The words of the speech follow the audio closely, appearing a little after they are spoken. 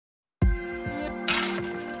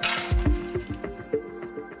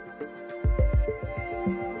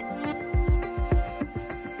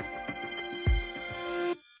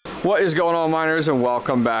What is going on, miners, and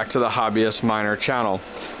welcome back to the Hobbyist Miner channel.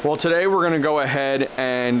 Well, today we're going to go ahead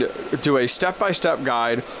and do a step-by-step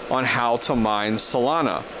guide on how to mine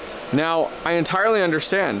Solana. Now, I entirely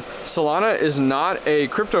understand Solana is not a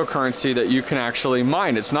cryptocurrency that you can actually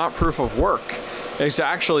mine. It's not proof of work. It's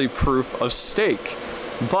actually proof of stake.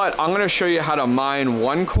 But I'm going to show you how to mine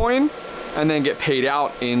one coin and then get paid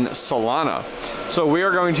out in Solana. So we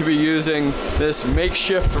are going to be using this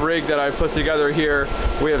makeshift rig that I put together here.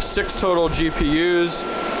 We have 6 total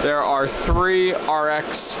GPUs. There are 3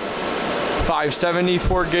 RX 570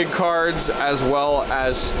 4GB cards, as well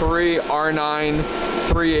as 3 R9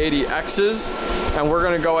 380Xs. And we're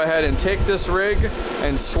gonna go ahead and take this rig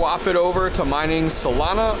and swap it over to mining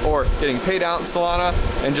Solana or getting paid out in Solana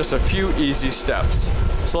in just a few easy steps.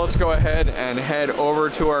 So let's go ahead and head over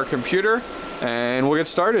to our computer and we'll get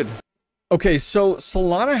started. Okay, so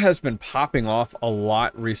Solana has been popping off a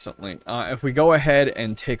lot recently. If we go ahead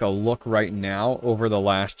and take a look right now over the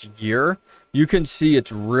last year, you can see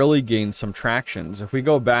it's really gained some tractions. If we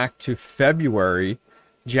go back to February,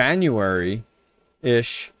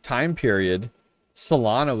 January-ish time period,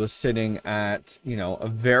 Solana was sitting at, a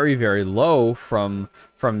very, very low from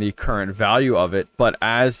the current value of it. But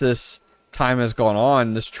as this time has gone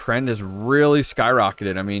on, this trend has really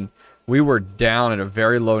skyrocketed. I mean, we were down at a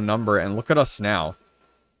very low number, and look at us now.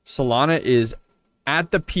 Solana is at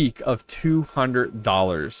the peak of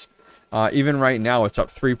 $200. Even right now, it's up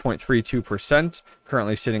 3.32%,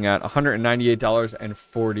 currently sitting at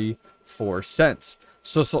 $198.44.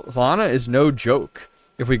 So Solana is no joke.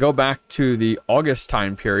 If we go back to the August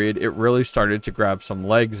time period, it really started to grab some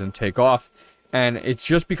legs and take off. And it's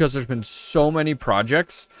just because there's been so many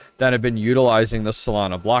projects that have been utilizing the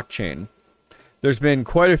Solana blockchain. There's been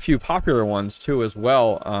quite a few popular ones too as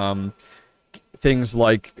well. Things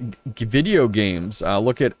like video games.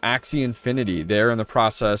 Look at Axie Infinity. They're in the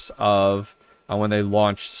process of, when they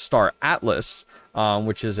launched Star Atlas,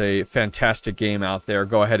 which is a fantastic game out there.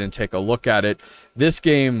 Go ahead and take a look at it. This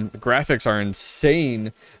game, the graphics are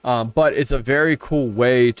insane, but it's a very cool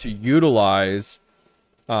way to utilize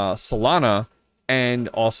Solana and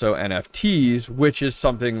also NFTs, which is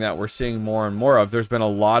something that we're seeing more and more of. There's been a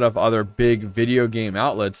lot of other big video game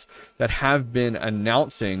outlets that have been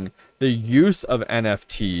announcing the use of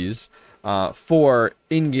NFTs for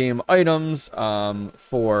in-game items,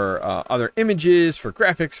 for other images, for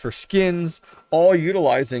graphics, for skins, all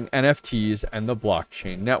utilizing NFTs and the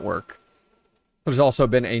blockchain network. There's also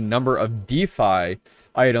been a number of DeFi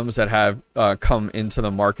items that have come into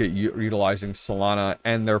the market utilizing Solana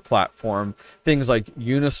and their platform. Things like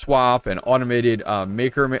Uniswap and automated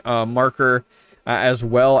marker, as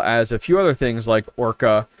well as a few other things like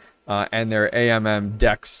Orca and their AMM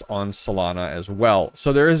DEX on Solana as well.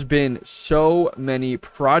 So there has been so many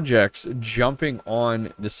projects jumping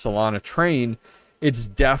on the Solana train. It's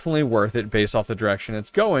definitely worth it, based off the direction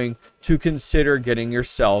it's going, to consider getting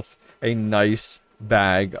yourself a nice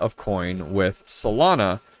bag of coin with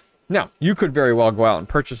Solana. Now, you could very well go out and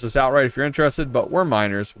purchase this outright if you're interested, but we're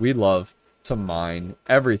miners. We love to mine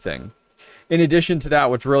everything. In addition to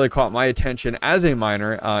that, what's really caught my attention as a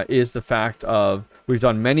miner is the fact of, we've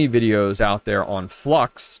done many videos out there on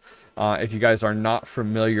Flux. If you guys are not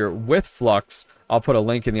familiar with Flux, I'll put a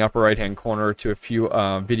link in the upper right hand corner to a few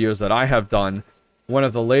videos that I have done. One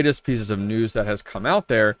of the latest pieces of news that has come out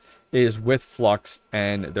there is with Flux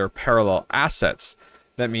and their parallel assets.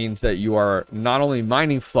 That means that you are not only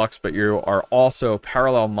mining Flux, but you are also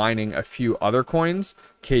parallel mining a few other coins,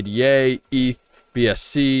 KDA, ETH,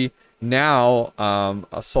 BSC. Now,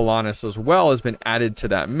 Solanas as well has been added to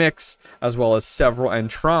that mix, as well as several, and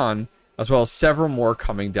Tron, as well as several more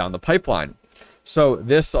coming down the pipeline. So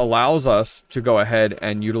this allows us to go ahead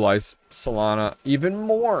and utilize Solana even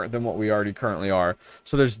more than what we already currently are.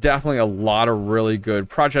 So there's definitely a lot of really good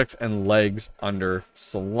projects and legs under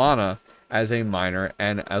Solana as a miner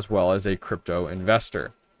and as well as a crypto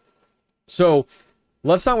investor. So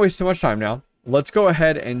let's not waste too much time now. Let's go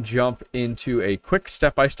ahead and jump into a quick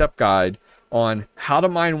step-by-step guide on how to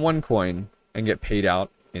mine one coin and get paid out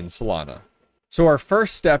in Solana. So our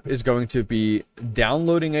first step is going to be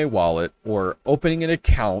downloading a wallet or opening an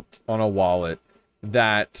account on a wallet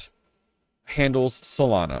that handles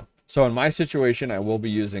Solana. So in my situation, I will be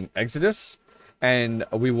using Exodus, and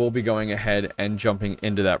we will be going ahead and jumping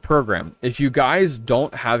into that program. If you guys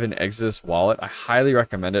don't have an Exodus wallet, I highly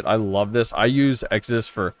recommend it. I love this. I use Exodus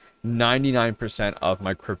for 99% of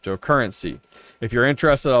my cryptocurrency. If you're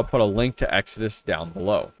interested, I'll put a link to Exodus down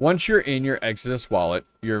below. Once you're in your Exodus wallet,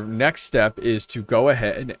 your next step is to go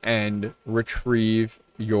ahead and retrieve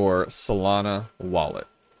your Solana wallet.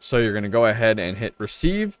 So you're going to go ahead and hit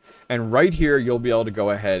receive. And right here, you'll be able to go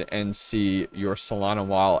ahead and see your Solana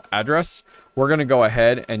wallet address. We're going to go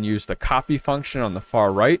ahead and use the copy function on the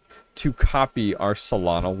far right to copy our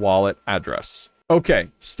Solana wallet address. Okay,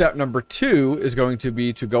 step number 2 is going to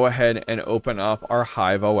be to go ahead and open up our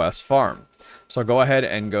HIVEOS farm. So go ahead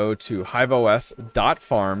and go to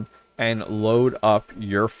hiveos.farm and load up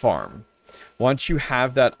your farm. Once you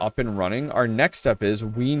have that up and running, our next step is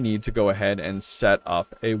we need to go ahead and set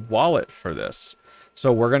up a wallet for this.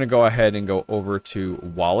 So we're going to go ahead and go over to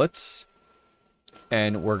wallets,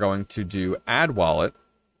 and we're going to do add wallet.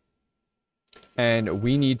 And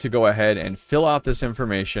we need to go ahead and fill out this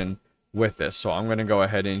information with this. So I'm going to go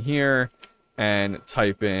ahead in here and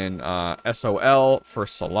type in SOL for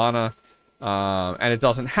Solana. And it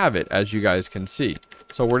doesn't have it, as you guys can see.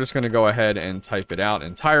 So we're just going to go ahead and type it out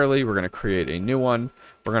entirely. We're going to create a new one.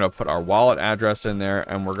 We're going to put our wallet address in there,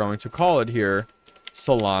 and we're going to call it here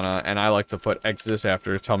Solana. And I like to put Exodus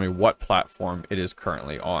after to tell me what platform it is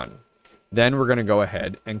currently on. Then we're going to go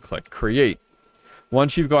ahead and click create.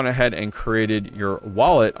 Once you've gone ahead and created your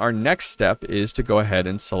wallet, our next step is to go ahead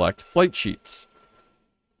and select flight sheets.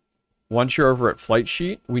 Once you're over at flight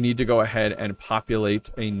sheet, we need to go ahead and populate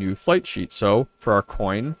a new flight sheet. So for our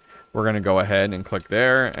coin, we're going to go ahead and click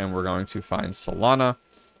there, and we're going to find Solana.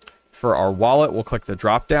 For our wallet, we'll click the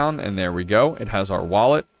drop down, and there we go. It has our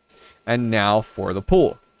wallet. And now for the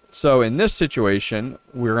pool. So in this situation,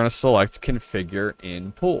 we're going to select configure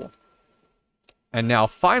in pool. And now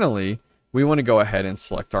finally, we want to go ahead and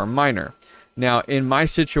select our miner. Now, in my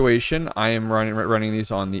situation, I am running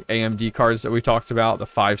these on the AMD cards that we talked about, the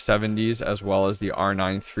 570s, as well as the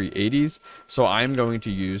R9 380s. So I'm going to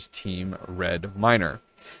use Team Red Miner.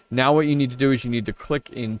 Now what you need to do is you need to click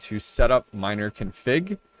into Setup Miner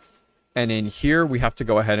Config. And in here, we have to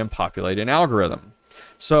go ahead and populate an algorithm.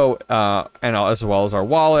 So, and as well as our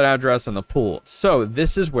wallet address and the pool. So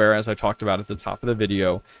this is where, as I talked about at the top of the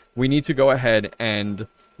video, we need to go ahead and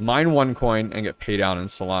mine one coin and get paid out in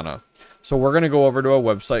Solana. So we're going to go over to a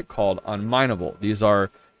website called UnMineable.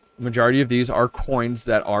 Majority of these are coins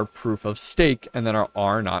that are proof of stake and that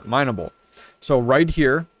are not mineable. So right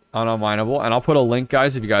here on UnMineable, and I'll put a link,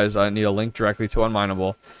 guys, if you guys need a link directly to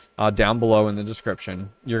UnMineable down below in the description.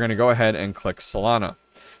 You're going to go ahead and click Solana.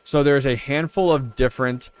 So there's a handful of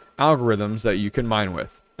different algorithms that you can mine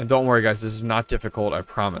with. And don't worry, guys, this is not difficult, I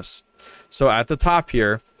promise. So at the top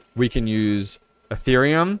here, we can use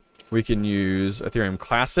Ethereum, we can use Ethereum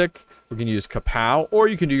Classic, we can use Kapow, or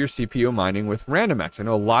you can do your CPU mining with RandomX. I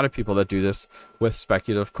know a lot of people that do this with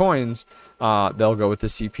speculative coins. They'll go with the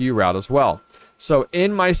CPU route as well. So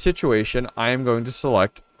in my situation, I am going to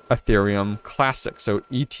select Ethereum Classic, so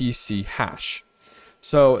ETC hash.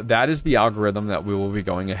 So that is the algorithm that we will be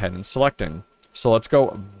going ahead and selecting. So let's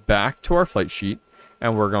go back to our flight sheet,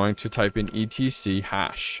 and we're going to type in ETC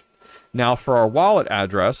hash. Now for our wallet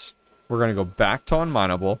address, we're going to go back to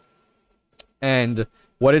UnMineable, and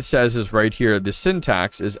what it says is right here, the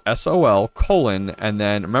syntax is SOL:, and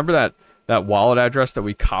then remember that wallet address that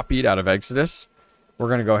we copied out of Exodus? We're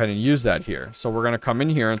going to go ahead and use that here. So we're going to come in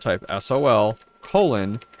here and type SOL:,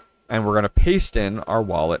 and we're going to paste in our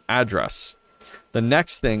wallet address. The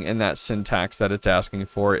next thing in that syntax that it's asking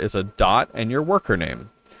for is a dot and your worker name.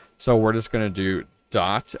 So we're just going to do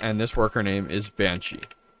dot, and this worker name is Banshee.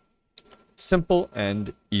 Simple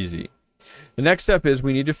and easy. The next step is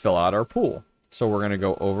we need to fill out our pool. So we're going to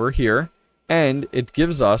go over here, and it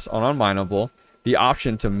gives us on UnMineable the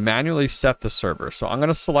option to manually set the server. So I'm going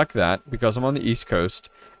to select that because I'm on the East Coast,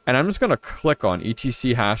 and I'm just going to click on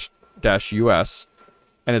etc hash-us,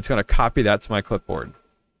 and it's going to copy that to my clipboard.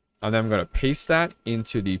 And then I'm going to paste that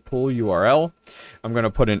into the pool URL. I'm going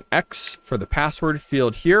to put an X for the password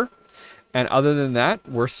field here. And other than that,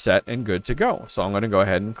 we're set and good to go. So I'm going to go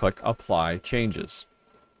ahead and click Apply Changes.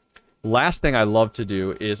 Last thing I love to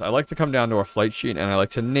do is I like to come down to a flight sheet, and I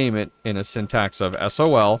like to name it in a syntax of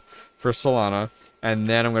SOL for Solana. And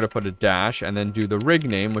then I'm going to put a dash and then do the rig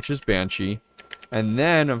name, which is Banshee. And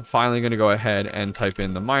then I'm finally going to go ahead and type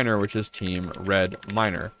in the miner, which is Team Red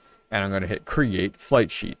Miner. And I'm going to hit Create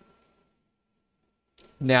Flight Sheet.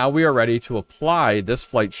 Now we are ready to apply this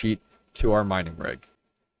flight sheet to our mining rig.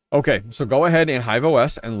 Okay, so go ahead in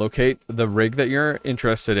HIVEOS and locate the rig that you're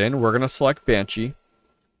interested in. We're going to select Banshee,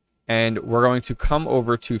 and we're going to come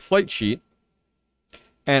over to flight sheet,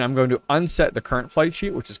 and I'm going to unset the current flight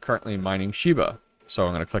sheet, which is currently mining Shiba. So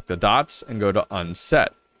I'm going to click the dots and go to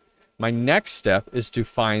unset. My next step is to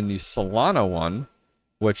find the Solana one,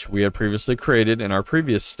 which we had previously created in our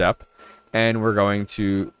previous step, and we're going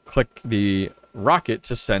to click the rocket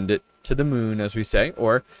to send it to the moon, as we say,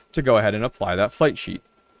 or to go ahead and apply that flight sheet.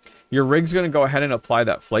 your rig's going to go ahead and apply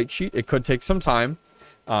that flight sheet. It could take some time.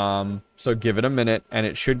 So give it a minute and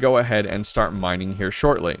it should go ahead and start mining here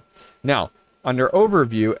shortly. Now, under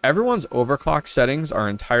overview, everyone's overclock settings are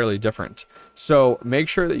entirely different. So make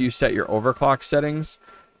sure that you set your overclock settings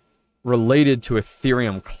related to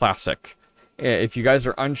Ethereum Classic. If you guys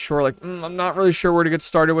are unsure, like, I'm not really sure where to get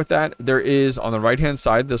started with that, there is on the right-hand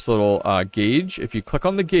side this little gauge. If you click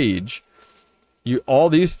on the gauge, all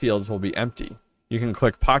these fields will be empty. You can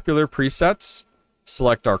click popular presets,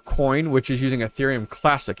 select our coin, which is using Ethereum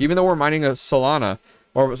Classic. Even though we're mining a Solana,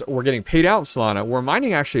 or we're getting paid out in Solana, we're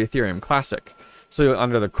mining actually Ethereum Classic. So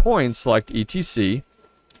under the coin, select ETC.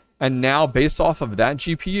 And now based off of that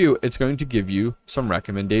GPU, it's going to give you some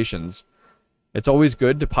recommendations. It's always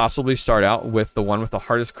good to possibly start out with the one with the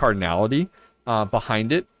hardest cardinality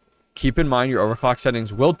behind it. Keep in mind your overclock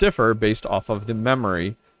settings will differ based off of the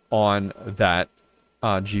memory on that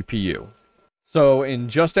GPU. So in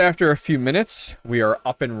just after a few minutes, we are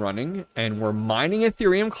up and running and we're mining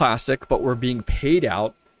Ethereum Classic, but we're being paid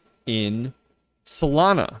out in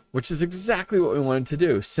Solana, which is exactly what we wanted to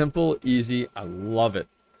do. Simple, easy, I love it.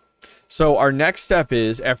 So our next step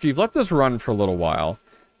is, after you've let this run for a little while,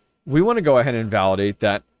 we want to go ahead and validate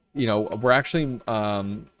that, you know, we're actually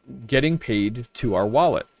getting paid to our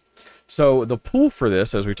wallet. So the pool for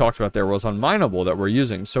this, as we talked about there, was UnMineable that we're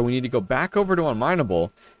using. So we need to go back over to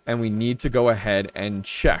UnMineable and we need to go ahead and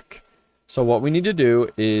check. So what we need to do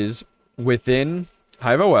is within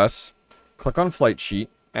HIVEOS, click on Flight Sheet,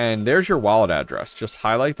 and there's your wallet address. Just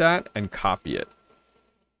highlight that and copy it.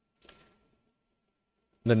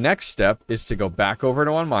 The next step is to go back over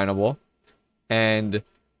to UnMineable and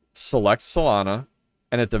select Solana.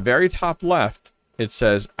 And at the very top left, it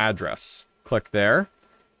says address. Click there.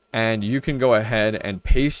 And you can go ahead and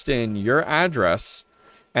paste in your address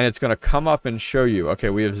and it's going to come up and show you, okay,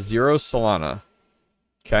 we have 0 Solana.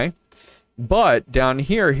 Okay. But down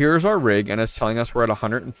here, here's our rig and it's telling us we're at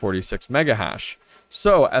 146 mega hash.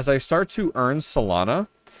 So as I start to earn Solana,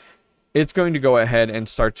 it's going to go ahead and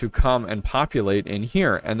start to come and populate in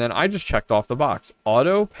here. And then I just checked off the box,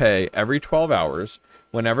 auto pay every 12 hours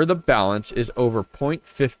whenever the balance is over 0.15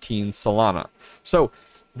 Solana. So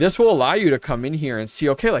this will allow you to come in here and see,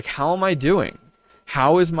 okay, like, how am I doing?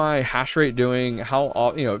 How is my hash rate doing?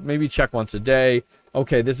 How, you know, maybe check once a day.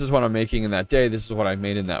 Okay, this is what I'm making in that day. This is what I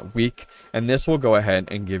made in that week. And this will go ahead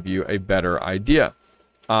and give you a better idea.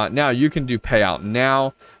 Now you can do payout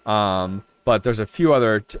now, but there's a few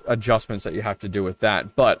other adjustments that you have to do with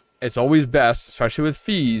that. But it's always best, especially with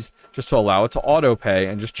fees, just to allow it to auto pay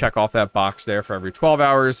and just check off that box there for every 12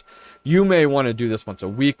 hours. You may want to do this once a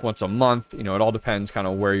week, once a month. You know, it all depends kind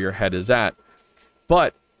of where your head is at.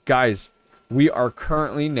 But guys, we are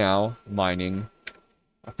currently now mining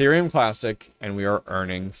Ethereum Classic and we are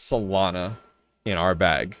earning Solana in our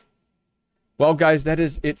bag. Well, guys, that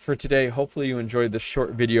is it for today. Hopefully you enjoyed this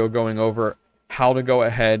short video going over how to go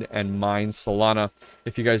ahead and mine Solana.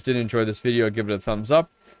 If you guys did enjoy this video, give it a thumbs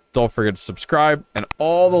up. Don't forget to subscribe, and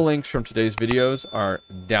all the links from today's videos are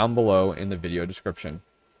down below in the video description.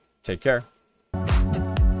 Take care.